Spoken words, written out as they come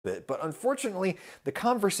bit, but unfortunately, the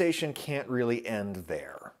conversation can't really end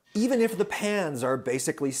there. Even if the pans are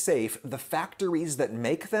basically safe, the factories that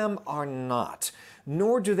make them are not.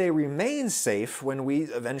 Nor do they remain safe when we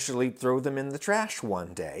eventually throw them in the trash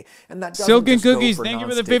one day. And that doesn't Silken just go Cookies, for thank you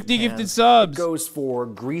for the nonstick 50 pans. gifted subs. It goes for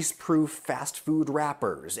grease-proof fast food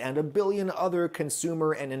wrappers and a billion other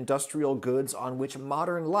consumer and industrial goods on which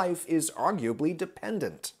modern life is arguably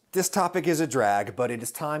dependent. This topic is a drag, but it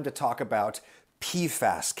is time to talk about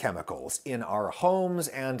PFAS chemicals in our homes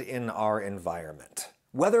and in our environment.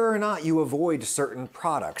 Whether or not you avoid certain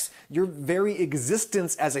products, your very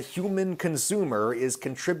existence as a human consumer is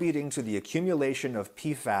contributing to the accumulation of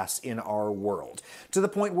PFAS in our world, to the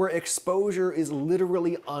point where exposure is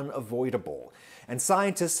literally unavoidable. And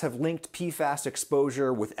scientists have linked PFAS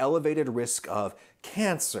exposure with elevated risk of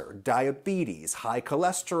cancer, diabetes, high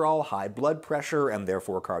cholesterol, high blood pressure, and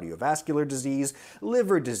therefore cardiovascular disease,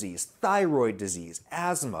 liver disease, thyroid disease,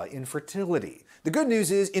 asthma, infertility. The good news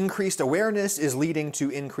is increased awareness is leading to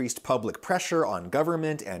increased public pressure on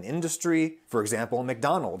government and industry. For example,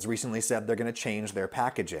 McDonald's recently said they're going to change their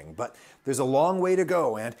packaging, but there's a long way to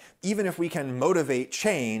go, and even if we can motivate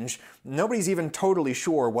change, nobody's even totally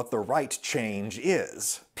sure what the right change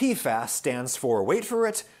is. PFAS stands for, wait for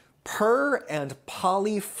it, per and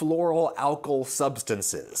polyfluoroalkyl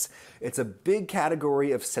substances. It's a big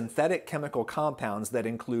category of synthetic chemical compounds that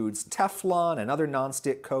includes Teflon and other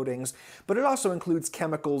nonstick coatings, but it also includes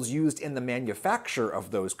chemicals used in the manufacture of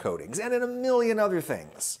those coatings and in a million other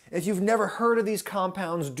things. If you've never heard of these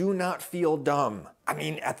compounds, do not feel dumb. I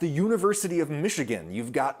mean, at the University of Michigan,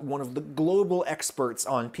 you've got one of the global experts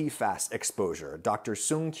on PFAS exposure, Dr.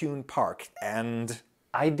 Sung-Kyun Park, and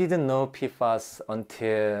I didn't know PFAS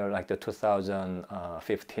until like the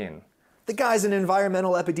 2015. The guy's an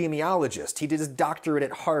environmental epidemiologist. He did his doctorate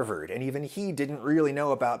at Harvard, and even he didn't really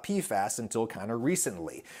know about PFAS until kind of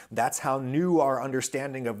recently. That's how new our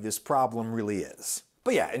understanding of this problem really is.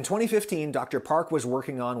 But yeah, in 2015, Dr. Park was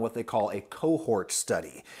working on what they call a cohort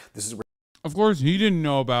study. This is where Of course, he didn't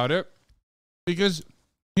know about it because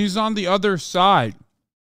he's on the other side.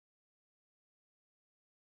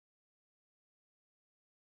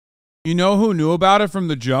 You know who knew about it from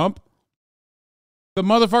the jump? The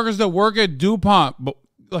motherfuckers that work at DuPont.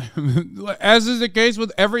 As is the case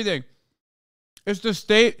with everything. It's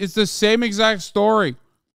the same exact story.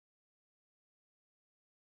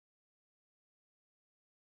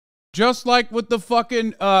 Just like with the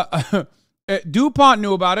fucking DuPont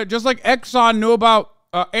knew about it, just like Exxon knew about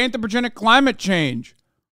anthropogenic climate change.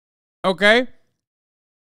 Okay?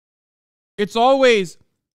 It's always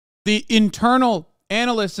the internal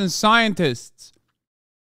analysts and scientists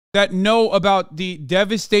that know about the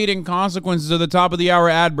devastating consequences of the top of the hour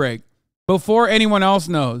ad break before anyone else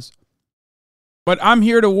knows. But I'm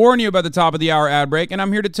here to warn you about the top of the hour ad break, and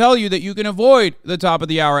I'm here to tell you that you can avoid the top of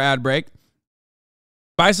the hour ad break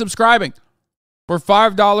by subscribing for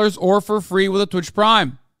 $5 or for free with a Twitch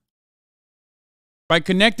Prime. By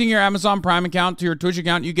connecting your Amazon Prime account to your Twitch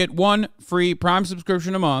account, you get one free Prime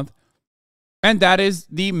subscription a month. And that is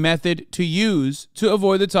the method to use to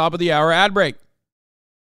avoid the top of the hour ad break.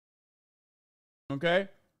 Okay?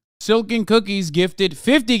 Silken Cookies gifted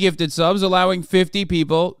 50 gifted subs, allowing 50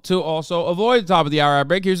 people to also avoid the top of the hour ad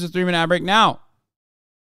break. Here's the 3-minute ad break now.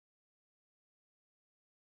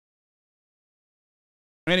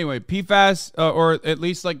 Anyway, PFAS, or at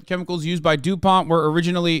least like chemicals used by DuPont, were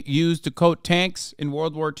originally used to coat tanks in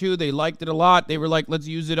World War II. They liked it a lot. They were like, let's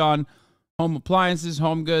use it on home appliances,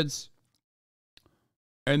 home goods.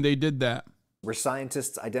 And they did that. Where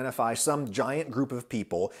scientists identify some giant group of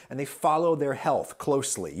people and they follow their health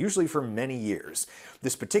closely, usually for many years.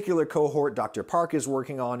 This particular cohort Dr. Park is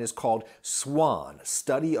working on is called SWAN,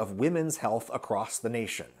 Study of Women's Health Across the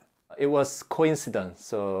Nation. It was coincidence,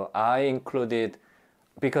 so I included,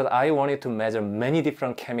 because I wanted to measure many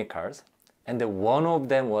different chemicals, and then one of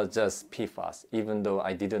them was just PFAS, even though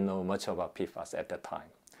I didn't know much about PFAS at that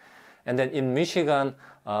time. And then in Michigan,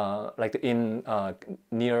 like in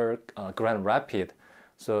near Grand Rapids,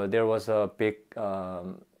 so there was a big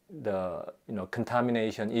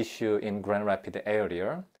contamination issue in Grand Rapids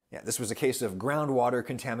area. Yeah, this was a case of groundwater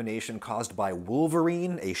contamination caused by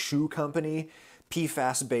Wolverine, a shoe company.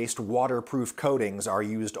 PFAS-based waterproof coatings are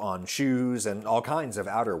used on shoes and all kinds of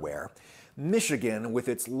outerwear. Michigan, with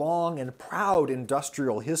its long and proud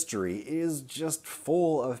industrial history, is just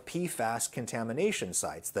full of PFAS contamination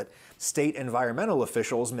sites that state environmental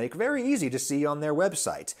officials make very easy to see on their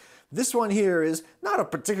website. This one here is not a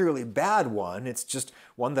particularly bad one, it's just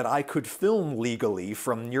one that I could film legally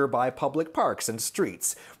from nearby public parks and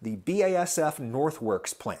streets. The BASF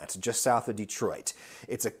Northworks plant, just south of Detroit.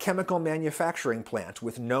 It's a chemical manufacturing plant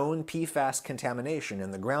with known PFAS contamination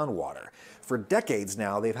in the groundwater. For decades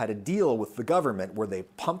now, they've had a deal with the government where they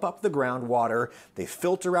pump up the groundwater, they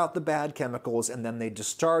filter out the bad chemicals, and then they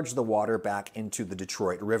discharge the water back into the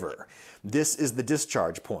Detroit River. This is the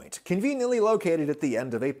discharge point, conveniently located at the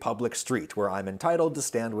end of a public street where I'm entitled to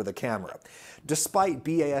stand with a camera. Despite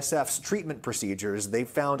BASF's treatment procedures, they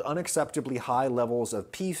found unacceptably high levels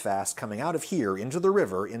of PFAS coming out of here into the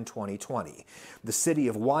river in 2020. The city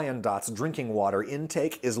of Wyandott's drinking water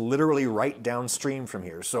intake is literally right downstream from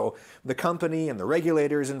here, so the company and the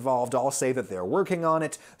regulators involved all say that they're working on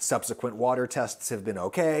it. Subsequent water tests have been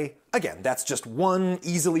okay. Again, that's just one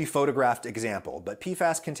easily photographed example, but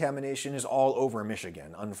PFAS contamination is all over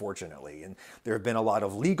Michigan, unfortunately, and there have been a lot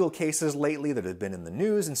of legal cases lately that have been in the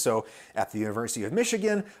news, and so at the University of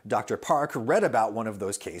Michigan, Dr. Park read about one of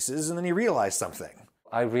those cases, and then he realized something.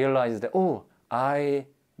 I realized that, oh, I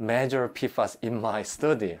measure PFAS in my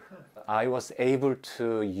study. I was able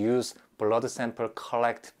to use blood sample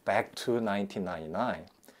collect back to 1999.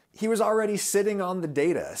 He was already sitting on the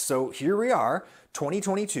data, so here we are,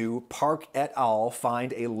 2022, Park et al.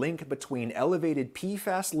 Find a link between elevated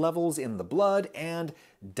PFAS levels in the blood and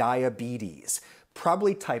diabetes.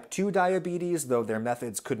 Probably type 2 diabetes, though their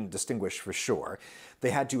methods couldn't distinguish for sure. They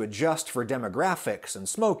had to adjust for demographics and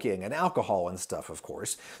smoking and alcohol and stuff, of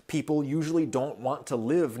course. People usually don't want to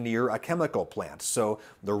live near a chemical plant, so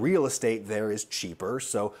the real estate there is cheaper,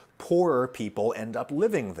 so poorer people end up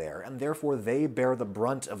living there, and therefore they bear the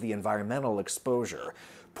brunt of the environmental exposure.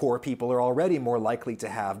 Poor people are already more likely to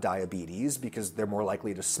have diabetes because they're more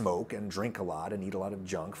likely to smoke and drink a lot and eat a lot of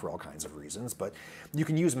junk for all kinds of reasons, but you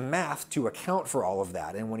can use math to account for all of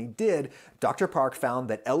that, and when he did, Dr. Park found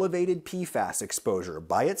that elevated PFAS exposure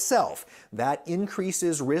by itself, that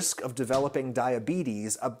increases risk of developing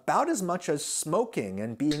diabetes about as much as smoking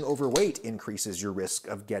and being overweight increases your risk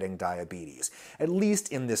of getting diabetes, at least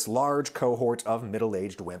in this large cohort of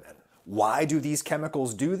middle-aged women. Why do these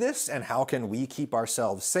chemicals do this, and how can we keep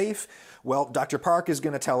ourselves safe? Well, Dr. Park is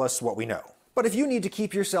going to tell us what we know. But if you need to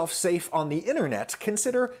keep yourself safe on the internet,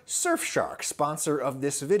 consider Surfshark, sponsor of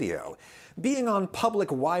this video. Being on public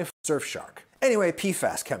Wi-Fi, Surfshark. Anyway,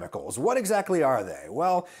 PFAS chemicals, what exactly are they?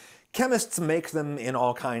 Well, chemists make them in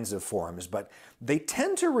all kinds of forms, but they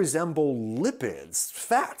tend to resemble lipids,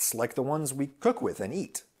 fats, like the ones we cook with and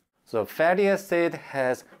eat. So fatty acid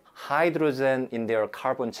has hydrogen in their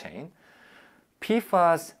carbon chain.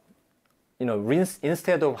 PFAS,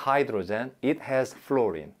 instead of hydrogen, it has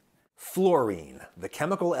fluorine. Fluorine, the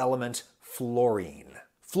chemical element fluorine.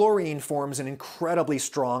 Fluorine forms an incredibly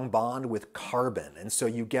strong bond with carbon, and so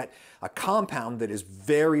you get a compound that is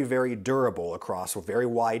very, very durable across very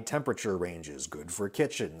wide temperature ranges, good for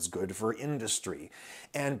kitchens, good for industry.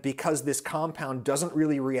 And because this compound doesn't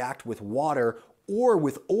really react with water or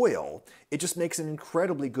with oil, it just makes an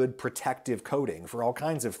incredibly good protective coating for all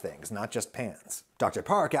kinds of things, not just pans. Dr.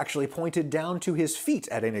 Park actually pointed down to his feet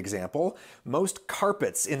at an example. Most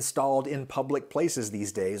carpets installed in public places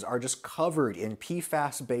these days are just covered in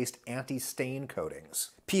PFAS-based anti-stain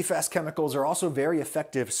coatings. PFAS chemicals are also very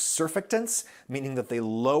effective surfactants, meaning that they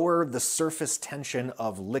lower the surface tension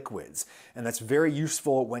of liquids. And that's very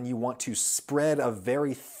useful when you want to spread a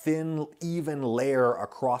very thin, even layer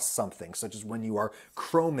across something, such as when you are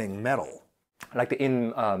chroming metal. Like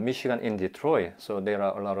in Michigan, in Detroit, so there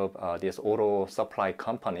are a lot of this auto supply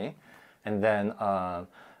company, and then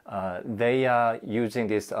they are using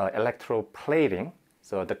this electroplating,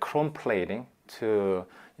 so the chrome plating, to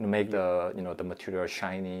make the the material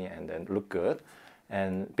shiny and then look good.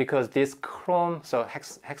 And because this chrome, so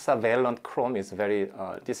hexavalent chrome is very,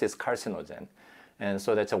 this is carcinogen, and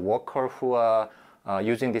so that's a worker who are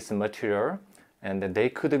using this material, and then they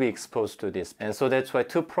could be exposed to this. And so that's why,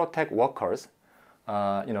 to protect workers,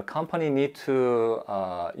 company need to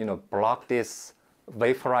block this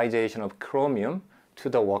vaporization of chromium to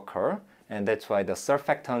the worker, and that's why the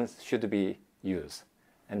surfactants should be used.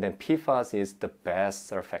 And then PFAS is the best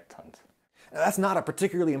surfactant. That's not a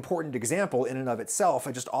particularly important example in and of itself.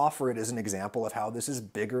 I just offer it as an example of how this is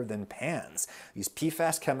bigger than pans. These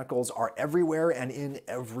PFAS chemicals are everywhere and in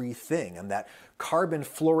everything, and that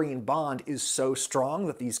carbon-fluorine bond is so strong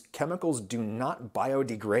that these chemicals do not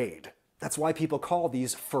biodegrade. That's why people call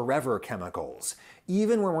these forever chemicals.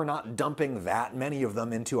 Even when we're not dumping that many of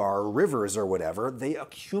them into our rivers or whatever, they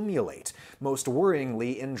accumulate, most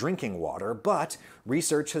worryingly in drinking water, but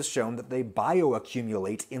research has shown that they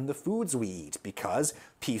bioaccumulate in the foods we eat because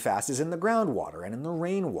PFAS is in the groundwater and in the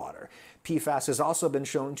rainwater. PFAS has also been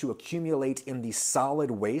shown to accumulate in the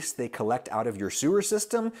solid waste they collect out of your sewer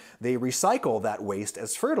system. They recycle that waste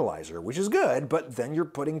as fertilizer, which is good, but then you're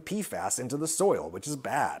putting PFAS into the soil, which is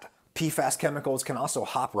bad. PFAS chemicals can also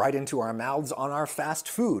hop right into our mouths on our fast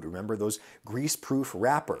food. Remember those grease-proof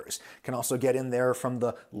wrappers. Can also get in there from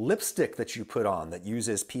the lipstick that you put on that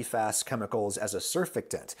uses PFAS chemicals as a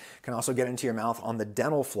surfactant. Can also get into your mouth on the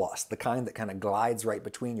dental floss, the kind that kind of glides right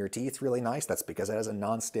between your teeth really nice. That's because it has a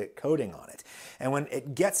nonstick coating on it. And when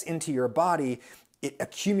it gets into your body, it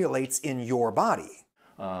accumulates in your body.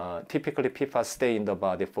 Typically, PFAS stay in the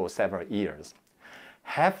body for several years.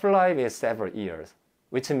 Half-life is several years,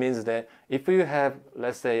 which means that if you have,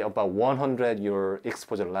 let's say, about 100 your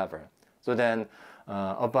exposure level, so then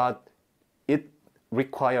it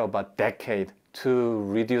requires about a decade to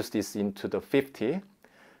reduce this into the 50,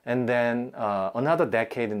 and then another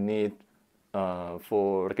decade need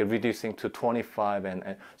for like reducing to 25,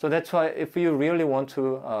 and so that's why if you really want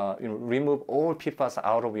to remove all PFAS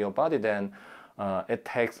out of your body, then it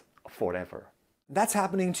takes forever. That's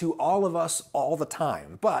happening to all of us all the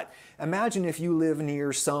time, but imagine if you live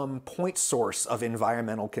near some point source of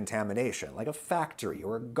environmental contamination, like a factory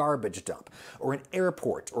or a garbage dump, or an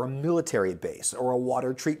airport or a military base or a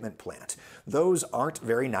water treatment plant. Those aren't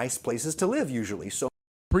very nice places to live usually, so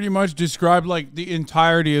Pretty much described like the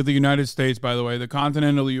entirety of the United States, by the way, the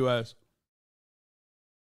continental US.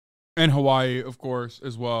 And Hawaii, of course,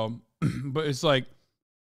 as well. But it's like,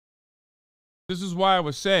 this is why I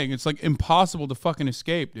was saying it's like impossible to fucking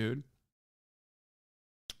escape, dude.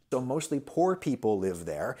 So mostly poor people live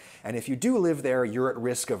there, and if you do live there, you're at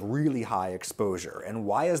risk of really high exposure. And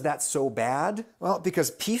why is that so bad? Well,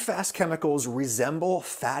 because PFAS chemicals resemble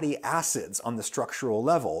fatty acids on the structural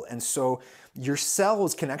level, and so your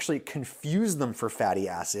cells can actually confuse them for fatty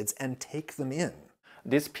acids and take them in.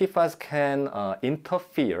 This PFAS can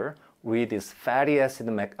interfere with this fatty acid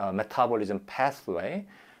metabolism pathway,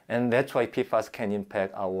 and that's why PFAS can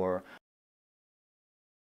impact our...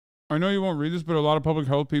 I know you won't read this, but a lot of public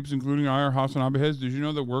health peeps, including HasanAbi heads, did you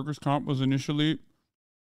know that workers' comp was initially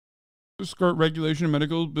to skirt regulation of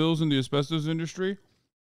medical bills in the asbestos industry?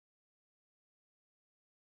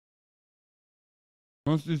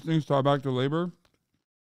 Most of these things tie back to labor.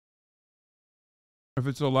 If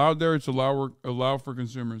it's allowed there, it's allow for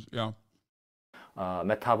consumers. Yeah.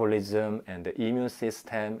 Metabolism and the immune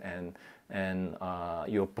system and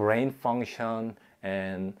your brain function,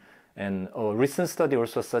 and a recent study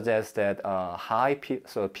also suggests that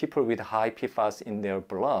people with high PFAS in their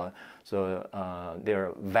blood, so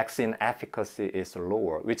their vaccine efficacy is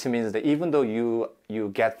lower, which means that even though you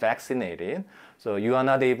get vaccinated, so you are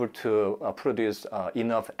not able to produce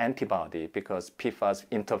enough antibody because PFAS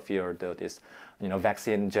interfere with this,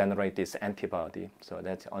 vaccine generate this antibody. So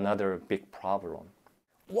that's another big problem.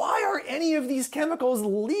 Why are any of these chemicals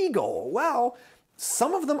legal? Well,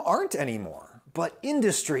 some of them aren't anymore. But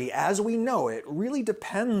industry, as we know it, really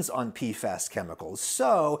depends on PFAS chemicals.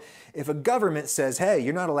 So if a government says, hey,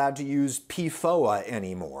 you're not allowed to use PFOA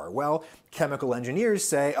anymore, well, chemical engineers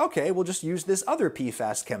say, okay, we'll just use this other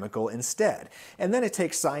PFAS chemical instead. And then it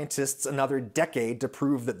takes scientists another decade to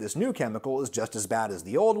prove that this new chemical is just as bad as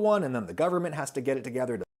the old one, and then the government has to get it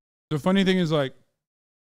together to... The funny thing is, like,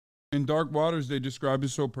 in Dark Waters, they described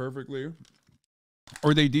it so perfectly,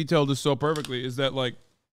 or they detailed this so perfectly, is that, like,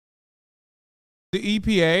 the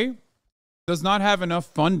EPA does not have enough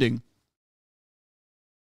funding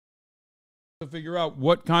to figure out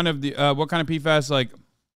what kind of PFAS, like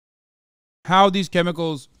how these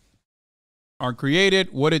chemicals are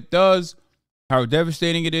created, what it does, how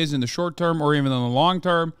devastating it is in the short term or even in the long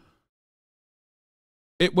term.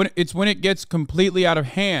 It's when it gets completely out of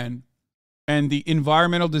hand and the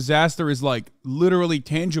environmental disaster is like literally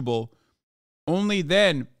tangible, only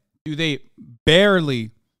then do they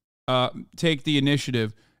barely take the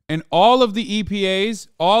initiative. And all of the EPA's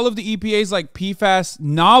like PFAS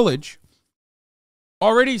knowledge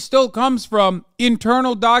already still comes from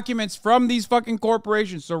internal documents from these fucking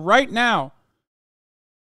corporations. So right now,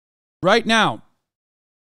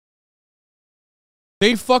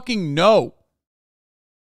 they fucking know.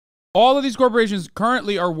 All of these corporations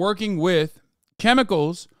currently are working with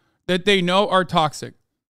chemicals that they know are toxic.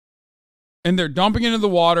 And they're dumping into the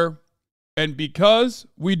water. And because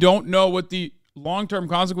we don't know what the long-term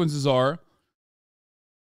consequences are,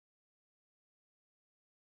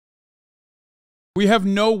 We have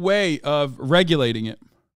no way of regulating it.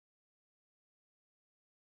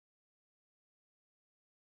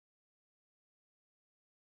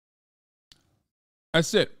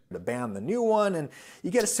 That's it. To ban the new one, and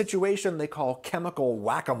you get a situation they call chemical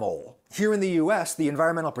whack-a-mole. Here in the US, the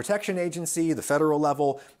Environmental Protection Agency, the federal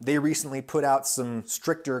level, they recently put out some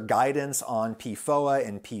stricter guidance on PFOA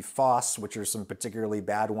and PFAS, which are some particularly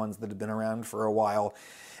bad ones that have been around for a while.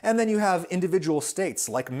 And then you have individual states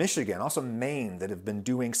like Michigan, also Maine, that have been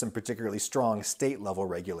doing some particularly strong state-level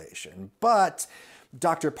regulation. But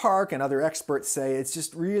Dr. Park and other experts say it's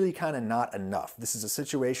just really kind of not enough. This is a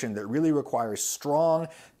situation that really requires strong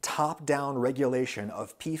top-down regulation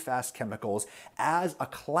of PFAS chemicals as a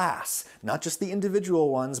class, not just the individual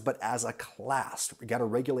ones, but as a class. We got to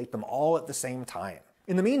regulate them all at the same time.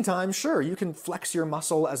 In the meantime, sure, you can flex your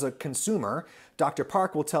muscle as a consumer. Dr.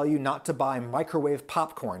 Park will tell you not to buy microwave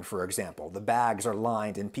popcorn, for example. The bags are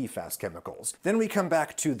lined in PFAS chemicals. Then we come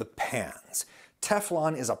back to the pans.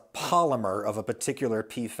 Teflon is a polymer of a particular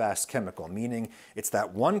PFAS chemical, meaning it's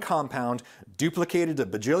that one compound duplicated a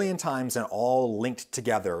bajillion times and all linked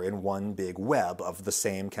together in one big web of the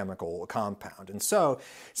same chemical compound. And so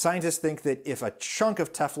scientists think that if a chunk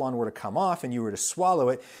of Teflon were to come off and you were to swallow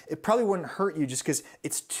it, it probably wouldn't hurt you just because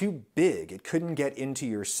it's too big. It couldn't get into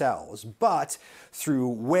your cells. But through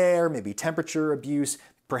wear, maybe temperature abuse,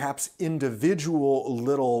 perhaps individual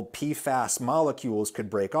little PFAS molecules could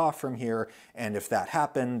break off from here, and if that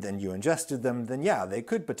happened and you ingested them, then yeah, they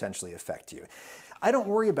could potentially affect you. I don't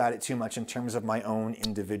worry about it too much in terms of my own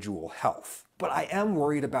individual health, but I am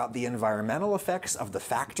worried about the environmental effects of the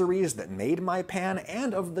factories that made my pan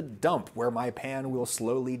and of the dump where my pan will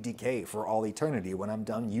slowly decay for all eternity when I'm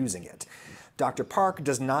done using it. Dr. Park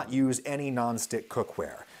does not use any nonstick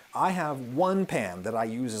cookware. I have one pan that I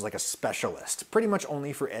use as like a specialist, pretty much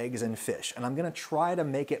only for eggs and fish, and I'm gonna try to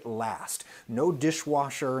make it last. No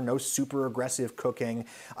dishwasher, no super aggressive cooking.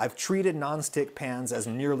 I've treated nonstick pans as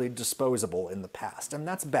nearly disposable in the past, and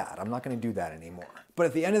that's bad. I'm not gonna do that anymore. But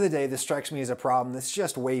at the end of the day, this strikes me as a problem that's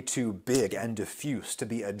just way too big and diffuse to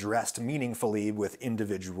be addressed meaningfully with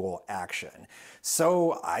individual action.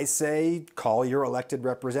 So I say, call your elected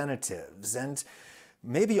representatives, and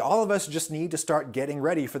maybe all of us just need to start getting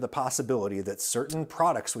ready for the possibility that certain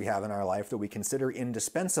products we have in our life that we consider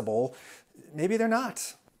indispensable, maybe they're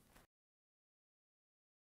not.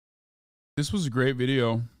 This was a great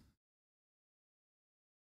video.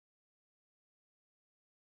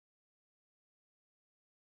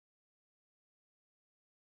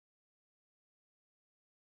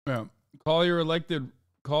 Yeah. Call your elected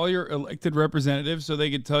representative so they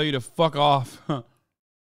can tell you to fuck off.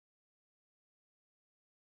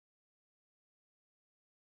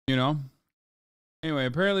 You know? Anyway,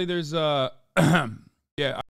 apparently there's yeah.